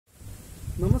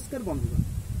नमस्कार बंधुगण,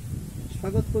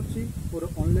 स्वागत करुच्ची मोर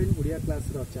ऑनलाइन ओडिया क्लास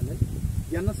चैनल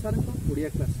ज्ञान सार ओडिया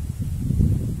क्लास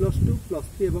 +2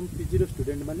 +3 एवं पीजी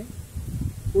स्टूडेंट माने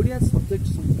ओडिया सब्जेक्ट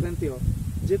संक्रांतीय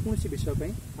जेकोसी विषय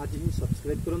पर आज ही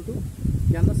सब्सक्राइब करूँ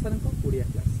ज्ञान सार ओडिया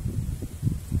क्लास।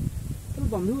 तो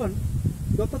बंधुगण,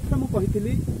 गत थर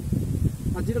मुझे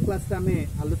आज क्लास आम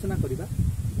आलोचना करवा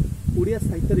ओडिया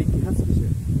साहित्य इतिहास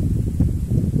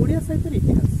विषय। ओडिया साहित्य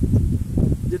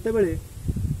इतिहास जितेबले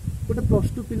गोटे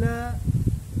 +2 पिला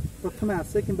प्रथम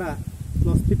आसे कि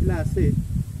 +3 पिला आसे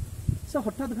से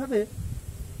हठात भावे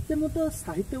जे मु तो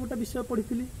साहित्य गोटे विषय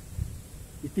पढ़ी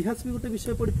इतिहास भी गोटे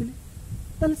विषय पढ़ी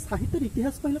ताले साहित्य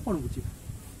इतिहास कहले कौन बुझा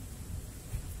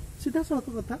सीधा सड़क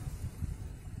कथा।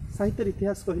 साहित्य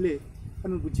इतिहास कहले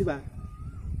आम बुझा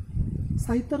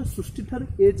साहित्यर सृष्टि ठार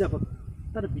ए जावत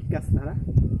तार विकास धारा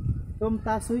एवं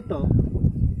ता सहित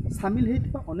सामिल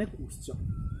होता अनेक उत्स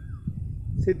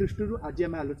से दृष्टि आज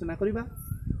आम आलोचना करवा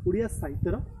ओडिया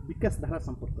साहित्यर विकास धारा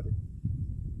संपर्क में।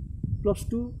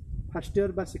 +2 फर्स्ट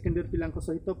इयर बा सेकेंड इयर पिला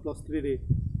सहित +3 रे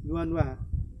नुआ नुआ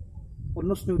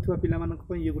ऑनर्स नेउथुवा पिला मानक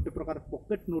पई ये गोटे प्रकार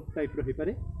पॉकेट नोट टाइप रही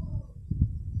पारे।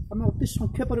 आम अति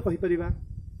संक्षेप रे कहि परिबा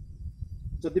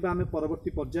जदि आम परवर्ती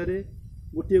पर्याय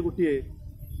गोटे गोटे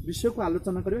विषय को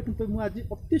आलोचना करबा, किंतु मु आज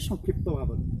अति संक्षिप्त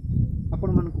भाव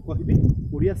आपण मानक कहबी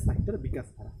ओडिया साहित्यर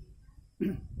विकास धारा।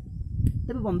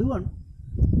 तेरे बंधुगण,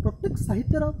 प्रत्येक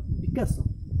साहित्यर विकास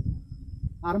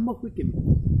आरंभ हुए केमी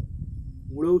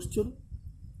मूल उत्सर।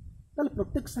 ताले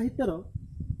प्रत्येक साहित्यर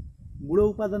मूल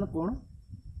उपादान कौन?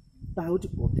 ता हूँ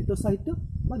कथित साहित्य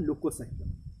बा लोक साहित्य।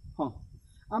 हाँ,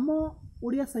 आम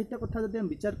ओडिया साहित्य कथा जब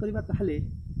विचार करवा ताहले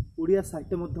ओडिया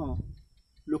साहित्य मध्य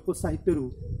लोक साहित्य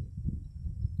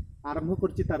आरंभ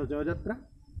करछि तार जययात्रा।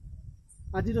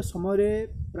 आज समय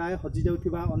प्राय हजि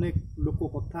जाउथिबा अनेक लोक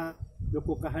कथा लोक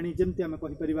कहानी जमती आम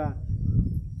कहि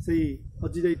से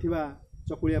हजि जाइथिबा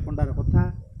चकुलिया पंडार कथा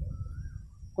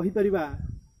कहिपरिबा,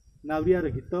 नाउरियार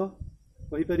गीत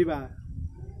कहिपरिबा,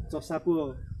 चषापुओ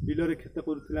बिलरे खेत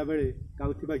करुथिला बेले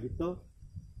गाउथिबा गीत,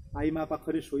 आई माँ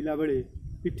पाखरे शोइला बेले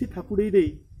पिठी थापुड़े दे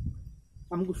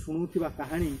आमको शुणुथिबा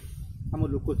कहानी, आम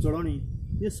लोक चलणी,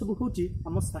 ये सब होची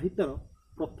आम साहित्यर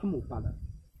प्रथम उपादान।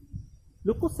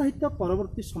 लोक साहित्य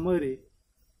परवर्ती समय रे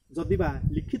जदिबा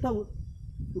लिखित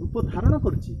रूप धारण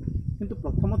करछि, किंतु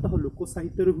प्रथमतः लोक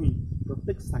साहित्य ही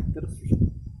प्रत्येक साहित्यर सृष्टि।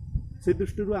 से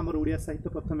दृष्टि आमर ओडिया साहित्य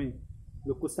प्रथमे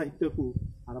लोक साहित्य को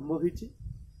आरंभ होइछि।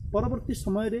 परवर्ती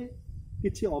समय रे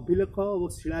किछि अभिलेख और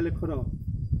शिलालेखर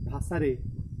भाषा रे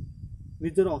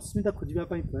निजर अस्मिता खोजिबा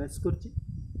पई प्रयास करछि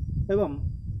एवं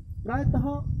प्रायतः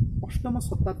 8म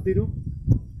शताब्दी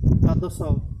द्वादश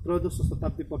त्रयोदश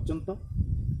शताब्दी पर्यंत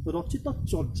रचित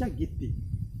चर्चा गीति,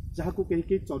 जहाँ को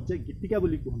कहीं चर्चा गीतिका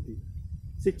बोली कहती,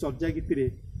 से चर्चा गीति रे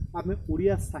आमे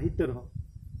ओडिया साहित्यर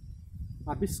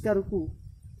आविष्कार को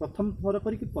प्रथम थर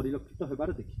करके परिलक्षित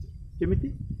होबार देखिछे। केमिति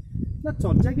ना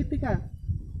चर्चा गीतिका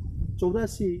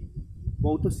 84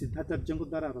 बौद्ध सिद्धाचार्य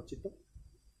द्वारा रचित,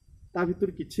 ता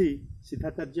भितर किछि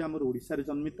सिद्धाचार्य आमर ओडिशा रे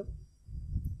जन्मित।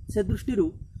 से दृष्टि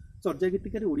चर्चा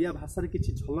गीतिकार ओडिया भाषा रे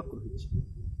किछि झलक रही।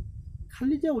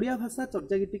 खाली जे ओडिया भाषा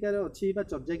चर्चा गीतिकार अच्छी बा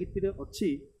चर्चा गीति रे अच्छी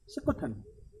से कथा नहीं,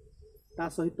 ता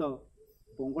सहित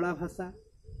बंगला भाषा,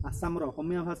 आसामर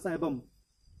अहोमिया भाषा एवं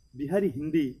बिहारी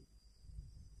हिंदी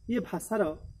ये भाषार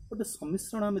गोटे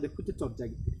सम्मिश्रण आम देखुचे चर्चा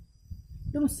गीति।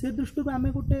 तेणु से दृष्टि आम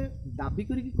गोटे दाबी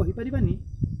करिपारिबानी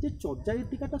जे चर्चा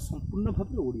गीतिकाटा संपूर्ण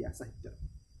भाव ओडिया साहित्य।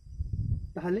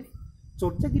 ताहले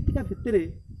चर्चा गीतिका भितर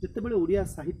जितेबाला ओडिया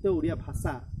साहित्य ओडिया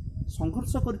भाषा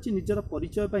संघर्ष करछि निजर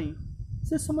परिचय पाई,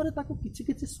 से समय ताको किछि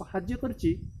किछि सहाय्य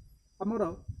करछि आमर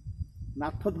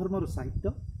नाथ धर्मर साहित्य,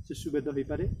 शिशुवेद हो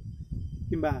पारे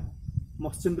किंबा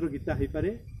मत्स्येन्द्र गीता हो पारे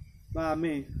बा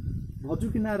आमे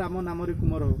भजुकिना राम नाम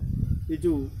कुमर ये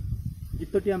जो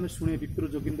गीतटी आम शुणे विप्र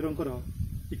जोगींद्रंकर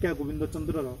टीका गोविंद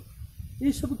चंद्रर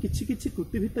ये सब किछि किछि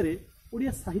कृति भितर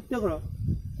ओडिया साहित्यर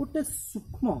गोटे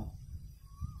सूक्ष्म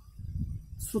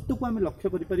स्रोत को आम लक्ष्य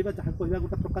करिपरिबा, जहाँ कहवा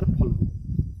गोटे प्रकार फल।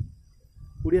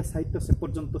 ओडिया साहित्य से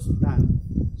पर्यंत सुधा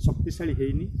शक्तिशाली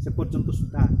हेनी, से पर्यंत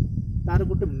सुधा तार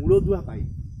गोटे मूलदुआ पाई।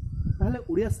 ताहले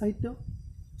ओडिया साहित्य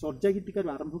चर्चा गीतिकार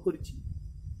आरंभ करिछि,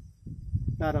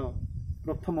 तार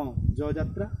प्रथम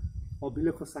जययात्रा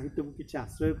अभिलेख साहित्य को किछि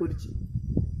आश्रय करिछि।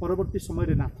 परवर्ती समय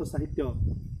रे नाथ साहित्य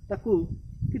ताकू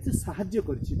किछि सहाय्य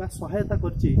करिछि बा सहायता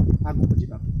करिछि आगु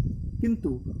जिबा। किंतु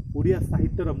ओडिया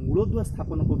साहित्यर मूलदुआ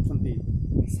स्थापन करुछंती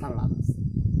सारला दास,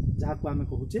 जहाँ को आमे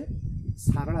कहूचे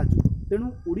सारला जुग। तेणु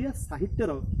ओडिया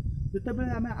साहित्यर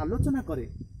जितेबाला आमे आलोचना करे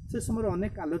से समय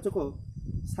अनेक आलोचक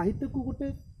साहित्य को गोटे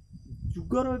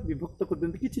जुगर विभक्त कर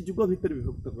दिखती, किसी जुग भितर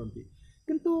विभक्त करती,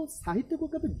 किंतु साहित्य को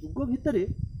केवल जुग भितर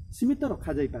सीमित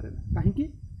रखा जाई पारे ना। कहीं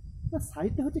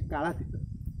साहित्य हूँ कालातीत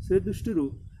से दृष्टि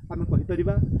आम कहीपर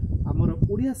आमर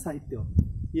ओडिया साहित्य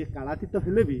ये कालातीत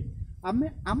हेले भी आम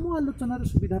आम आलोचनार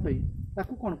सुविधा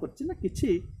ताकू कौन कर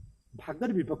कि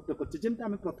भागर विभक्त करमती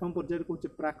आम प्रथम पर्यायर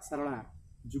कहूँ प्राक सारला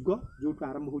जुग जो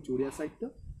आरंभ होड़िया साहित्य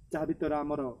जहाँ भर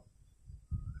आमर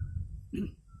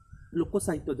लोक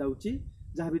साहित्य जाऊँगी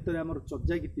जहाँ भर आमर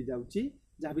चर्जा गीति जाऊँगी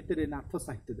जहाँ भर नाथ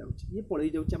साहित्य जाऊँगी ये पलि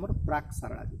जाऊँगी प्राक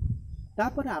सारला जुग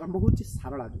तापर आरंभ हो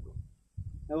सारला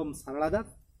जुग एवं सारला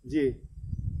दास जी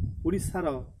ओडिशार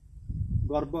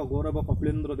गर्व गौरव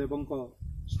कपिलेन्द्र देवों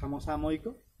समसामयिक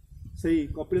से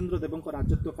कपिलेन्द्र देवों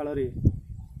राजत्व काल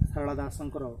सारला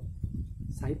दासंकर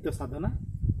साहित्य साधना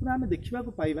पुनः आम देखा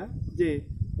पाइबा जे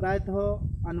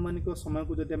प्रायतः आनुमानिक समय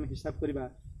को जब हिसाब करवा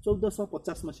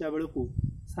 1450 मसीहा बेलू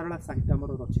सारला साहित्य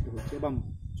आमर रचित हो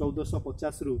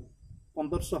 1450 रु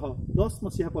 1510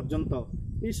 मसीहा पर्यंत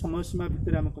ये समय सीमा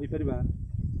भितर आम कहीपर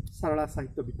सारला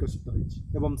साहित्य विकसित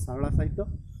होती सारला साहित्य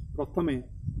प्रथमे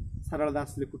सारला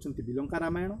दास लिखुंट बिलंका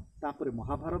रामायण तापर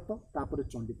महाभारत तापर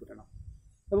चंडीपुराण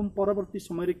एवं परवर्ती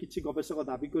समय किसी गवेषक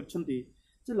दाबी करछंती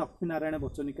जे लक्ष्मीनारायण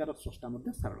वचनिकार स्रष्टा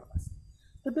सारला दास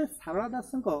तेज सारला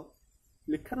दास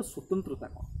लेखार स्वतंत्रता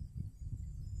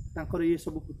कौन ये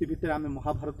सब कृति भितर आम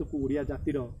महाभारत को ओडिया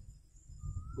जातिर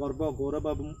गर्व गौरव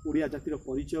और ओडिया जातिर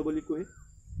परिचय बोली कहे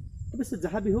तेज से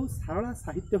जहाँ भी हो सारला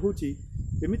साहित्य हूँ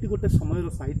एमती गोटे समय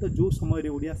साहित्य जो समय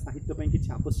ओडिया साहित्य पर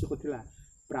किसी आवश्यक थिला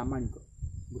प्रामाणिक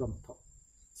ग्रंथ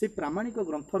से प्रामाणिक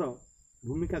ग्रंथर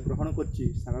भूमिका ग्रहण करछि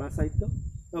सारला साहित्य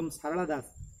एवं सारला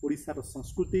दास ओडिशार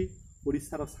संस्कृति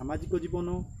ओडिशार सामाजिक जीवन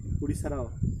ओडिशार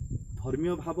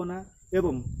धर्मीय भावना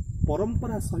एवं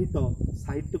परंपरा सहित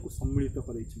साहित्य को सम्मिलित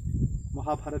कर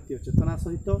महाभारतीय चेतना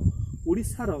सहित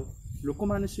ओडिशार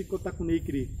लोकमानसिकता को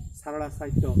लेकर सारला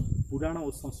साहित्य पुराण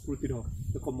और संस्कृतिर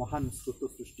एक महान स्रोत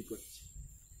सृष्टि कर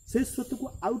से स्रोत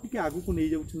को आउ टिके आगु को नहीं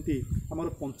जाउछंती हमर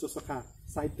पंचसखा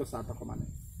साहित्य साधक माने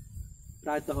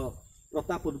प्रायतः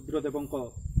प्रताप रुद्र देवों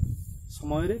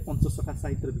समय पंचसखा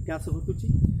साहित्य विकास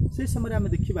घटुची से समय आम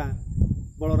देखा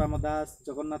बलराम दास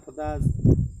जगन्नाथ दास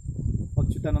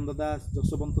अच्युतानंद दास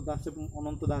जशवंत दास और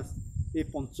अनंत दास ये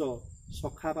पंच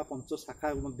सखा बा पंच शाखा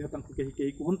कहीं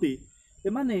कहती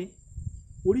एमाने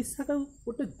ओडिशा का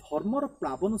गोटे धर्मर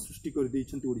प्लावन सृष्टि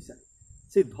कर ओडिशा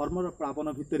से धर्मर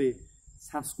प्लावन भितर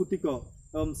सांस्कृतिक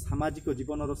एवं सामाजिक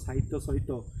जीवन साहित्य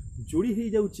सहित जोड़ी हो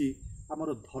जाऊँगी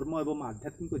आमर धर्म एवं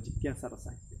आध्यात्मिक जिज्ञासार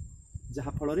साहित्य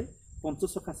जहाँ फल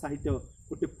पंचसखा साहित्य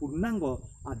गोटे पूर्णांग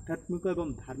आध्यात्मिक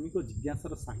एवं धार्मिक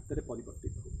जिज्ञासार साहित्य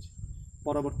परिवर्तित हो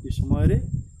परवर्ती समय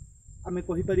आम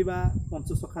कहीपर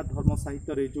पंचसखा धर्म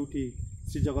साहित्य जो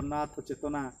श्री जगन्नाथ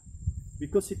चेतना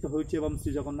विकसित हो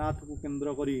श्री जगन्नाथ को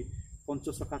केन्द्र कर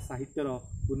पंचसखा साहित्यर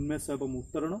उन्मेष एवं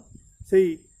उत्तरण से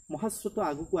महास्रोत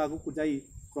आगू जाई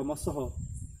क्रमशः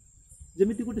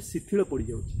जमिति गोटे शिथिल पड़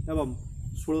जाऊँ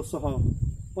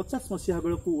 1650 मसीहा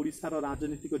बेलू ओडिशार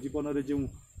राजनीतिक जीवन में जो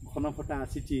घनघटा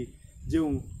आसी जो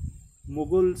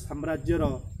मोगल साम्राज्यर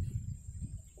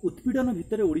उत्पीड़न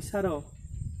भितर ओडिशार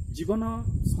जीवन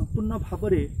संपूर्ण भाव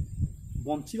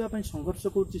बंचापी संघर्ष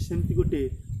करमती गोटे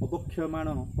अवक्षयमाण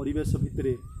परिवेश भितर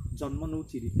जन्म नौ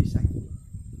रीति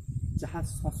साहित्य जहाँ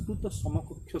संस्कृत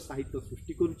समकक्ष साहित्य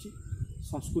सृष्टि करुच्ची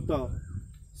संस्कृत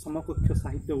समकक्ष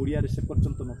साहित्य ओडिया से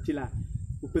पर्यंत नथिला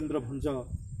उपेन्द्र भंज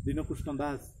दीनकृष्ण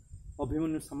दास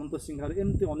अभिमन्यु सामंत सिंहार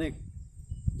एमती अनेक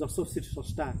यशस्वी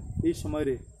स्रष्टा यही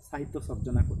समय साहित्य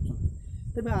सर्जना कर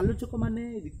तेज आलोचक मैंने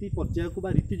रीति पर्याय को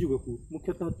रीति जुग को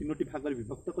मुख्यतः 3टी भाग में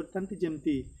विभक्त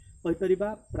करमती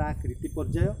कहीपर प्राक रीति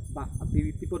पर्याय बा आदि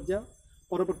रीति पर्याय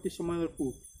परवर्ती समय को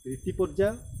रीति पर्याय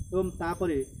एवं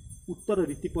तापर उत्तर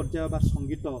रीति पर्याय बा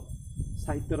संगीत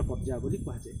साहित्यर पर्याय बोली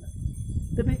कहुए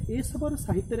तेरे ए सब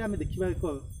साहित्य आम देखा एक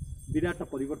विराट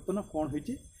परिवर्तन कौन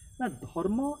होइए ना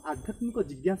धर्म आध्यात्मिक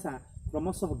जिज्ञासा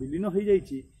क्रमशः विलीन हो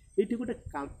जाइए ये गोटे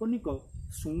काल्पनिक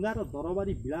श्रृंगार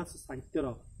दरबारी विलास साहित्यर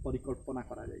परिकल्पना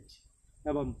करा जाइए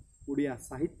एवं ओडिया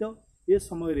साहित्य ए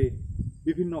समय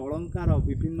विभिन्न अलंकार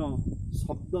विभिन्न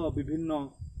शब्द विभिन्न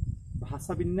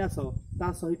भाषा विन्यास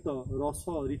ता सहित रस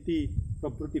रीति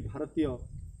प्रभृति भारतीय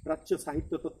प्राच्य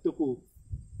साहित्य तत्व को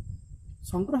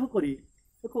संग्रह करी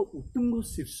एक उत्तुंग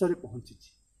शीर्ष में पहुँची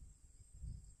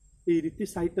रीति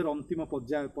साहित्यर अंतिम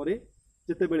पर्याय पर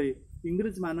जितेबले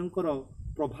इंग्रेज मानकर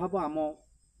प्रभाव आम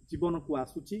जीवन को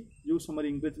आसूची जो समय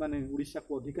इंग्रेज माने ओडिशा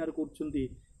को अधिकार कर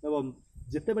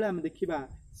जितेबले आम देखा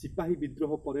सिपाही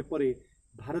विद्रोह परे परे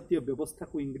भारतीय व्यवस्था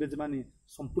को इंग्रेज माने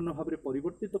संपूर्ण भाव में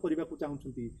परिवर्तित करने को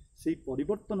चाहते से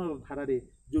परिवर्तन धारा रे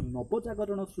जो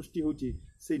नवजागरण सृष्टि होची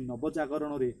से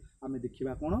नवजागरण रे आम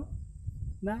देखा कौन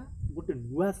ना गोटे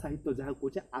नुआ साहित्य जहाँ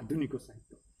कहे आधुनिक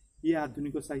साहित्य ये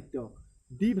आधुनिक साहित्य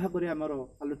ଦି भागरे आमर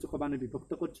आलोचक माने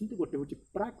विभक्त करछन्ति गोटे होछि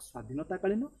प्राक स्वाधीनता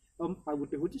कालीन एवं आ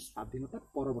गोटे होछि स्वाधीनता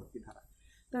परवर्ती धारा।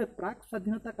 त प्राक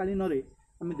स्वाधीनता कालीन रे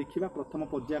आमे देखिबा प्रथम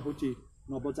पर्याय होछि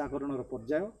नवजागरणर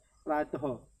पर्याय। प्रायतः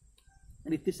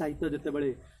रीति साहित्य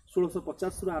जेतेबेले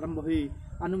 1650 रु आरंभ होई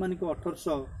आनुमानिक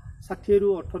 1860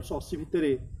 रु 1880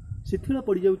 भितरे शिथिल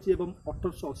पड़ जाउछि एवं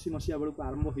 1880 मसीहा बेलू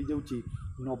आरंभ हो जाउछि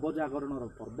नवजागरणर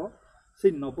पर्व।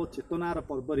 से नवचेतनार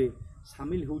पर्व रे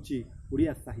सामिल होउछि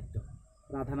ओडिया साहित्य।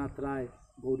 राधानाथ राय,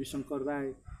 गौरीशंकर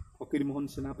राय, फकीर मोहन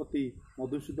सेनापति,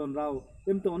 मधुसूदन राव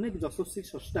एमती अनेक यशस्वी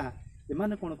स्रष्टा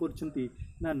एमाने कौन करछन्ति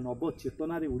ना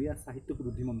नवचेतनारे ओडिया साहित्य को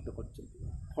रुद्धिमंत करछन्ति।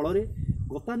 फलरे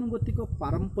गतानुगतिक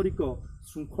पारंपरिक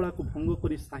श्रृंखला को भंग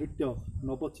करी साहित्य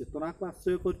नवचेतना को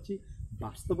आश्रय करछि,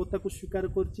 वास्तवता को स्वीकार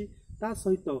करछि। ता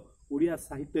सहित ओडिया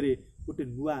साहित्य रे गोटे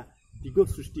नुआ दिग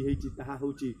सृष्टि होइछि, ताहा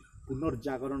होउछि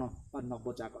पुनर्जागरण बा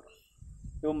नवजागरण।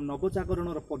 एवं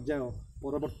नवजागरणर पर्याय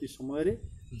परवर्ती समय रे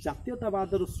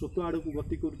जातीयतावादर स्रोत आड़क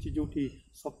गति करुछि, जोठी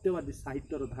सत्यवादी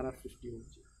साहित्यर धारा सृष्टि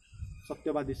होउछि।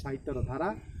 सत्यवादी साहित्यर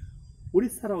धारा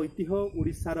ओडिशार ऐतिह्य,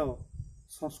 ओडिशार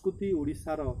संस्कृति,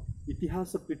 ओडिशार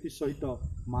इतिहास प्रीति सहित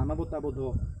मानवताबोध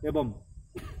एवं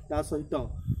ता सहित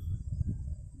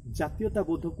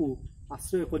जातीयताबोध को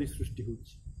आश्रय करी सृष्टि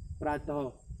होउछि।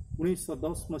 प्रायतः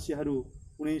 1910 मसीह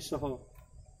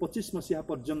 1925 मसीहा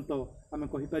पर्यंत आम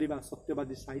कहीपर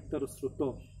सत्यवादी साहित्यर स्रोत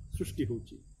सृष्टि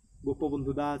होउछि।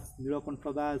 गोपबंधु दास, नीलकंठ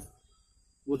दास,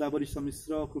 गोदावरी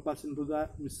मिश्र, कृपा सिंधु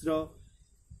मिश्र,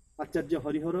 आचार्य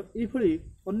हरिहर एभली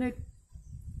अनेक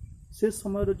से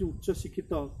समय जो उच्च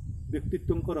शिक्षित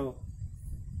व्यक्तित्वंकर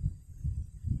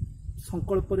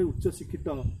संकल्प उच्च शिक्षित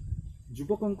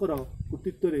युवकंकर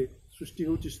कृतित्व सृष्टि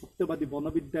होउछि सत्यवादी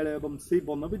वनविद्यालय एवं से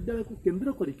वनविद्यालय को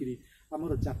केंद्र करिकरी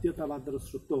आमर जातीयतावादर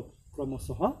स्रोत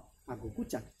क्रमशः आगक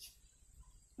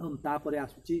चली। तापर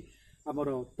आसुची आमर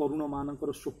तरुण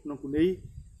मानकर स्वप्न को नहीं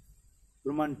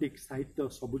रोमांटिक साहित्य,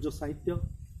 सबुज साहित्य।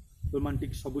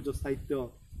 रोमांटिक सबुज साहित्य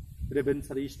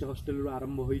रेभेन्सार ईस्ट हॉस्टेल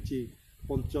आरंभ होइछि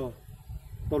पंच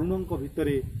तरुणों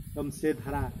भितरे एवं से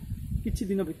धारा किछि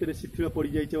दिन भितर शिथिल पड़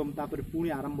जापर पुणी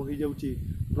आरंभ हो जाउछि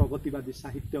प्रगतिवादी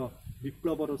साहित्य,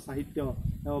 विप्लवर साहित्य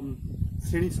एवं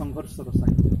श्रेणी संघर्षर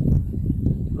साहित्य।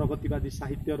 प्रगतिवादी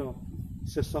साहित्यर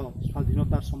शेष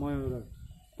स्वाधीनता समय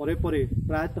परे परे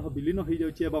प्रायतः विलीन हो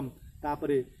जाउछि एवं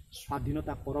तापरे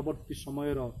स्वाधीनता परवर्ती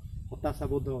समयर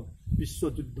हताशाबोध,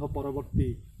 विश्वयुद्ध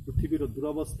परवर्ती पृथ्वीर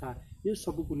दुरवस्था ये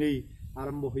सब को नहीं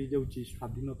आरंभ हो जाउछि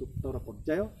स्वाधीनोत्तर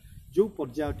पर्याय। जो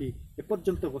पर्यायटी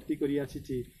एपर्यंत गति करी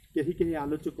आसीछि केही केही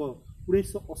आलोचक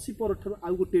 1980 पर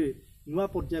आउ गोटे नुआ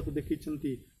पर्याय को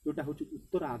देखिछन्ति जोटा होछि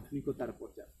उत्तर आधुनिकतार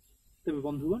पर्याय। तबे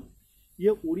बंधुगण ये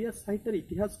ओडिया साहित्यर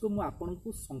इतिहास को मु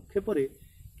आपनकु संक्षेप रे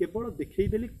केवल देखै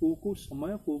देली को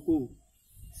समय को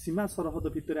सीमा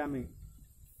सरहद भितर आमे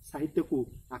साहित्य को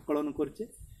आकलन करछे।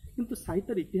 किंतु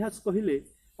साहित्यर इतिहास कहिले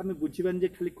आमे बुझिबान जे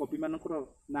खाली कवि मानकर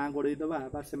ना गड़े दबा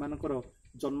बा सेमानकर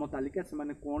जन्म तालिका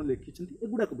सेमाने कोन लिखिछन्ति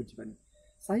एगुडा को बुझिबानी।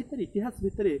 साहित्यर इतिहास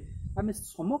भितरे आमे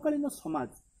समकालीन समाज,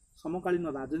 समकालीन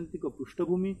राजनीतिक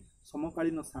पृष्ठभूमि,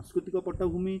 समकालीन सांस्कृतिक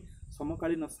पटभूमि,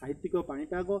 समकालीन साहित्यिक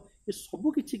पाणीपाग ये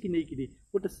सबु किछि कि नै कि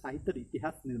गोटे साहित्यर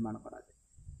इतिहास निर्माण करा जाय।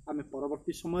 आमे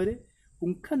परवर्ती समय रे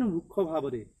पुंखानुपुंख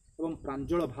भावरे एवं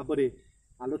प्रांजल भावरे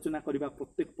आलोचना करिबा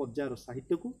प्रत्येक पर्यायर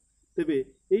साहित्य को। तेबे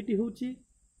एइटी होछि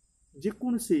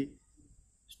जेकोसी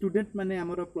स्टूडेंट माने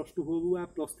आमर +2 हो या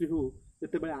 +3 हो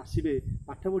जेतेबेले आसीबे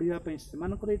पाठ पढ़िबा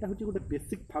सेमानकर एटा होछि गोटे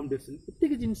बेसिक फाउंडेशन।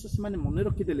 एतिक जिनिस सेमाने मने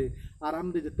रखिदेले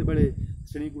आराम रे जेतेबेले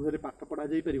श्रेणी गृह पाठ पढ़ा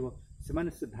जाई परिबो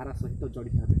सेमाने से धारा सहित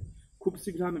जड़ित हेबे। खूब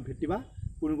शीघ्र आमे भेटिबा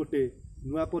पुणी गोटे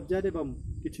नुआ पर्याय एवं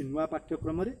किछि नुआ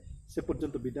पाठ्यक्रम रे। से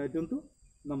पर्यंत विदाय दियंतु।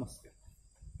 नमस्कार।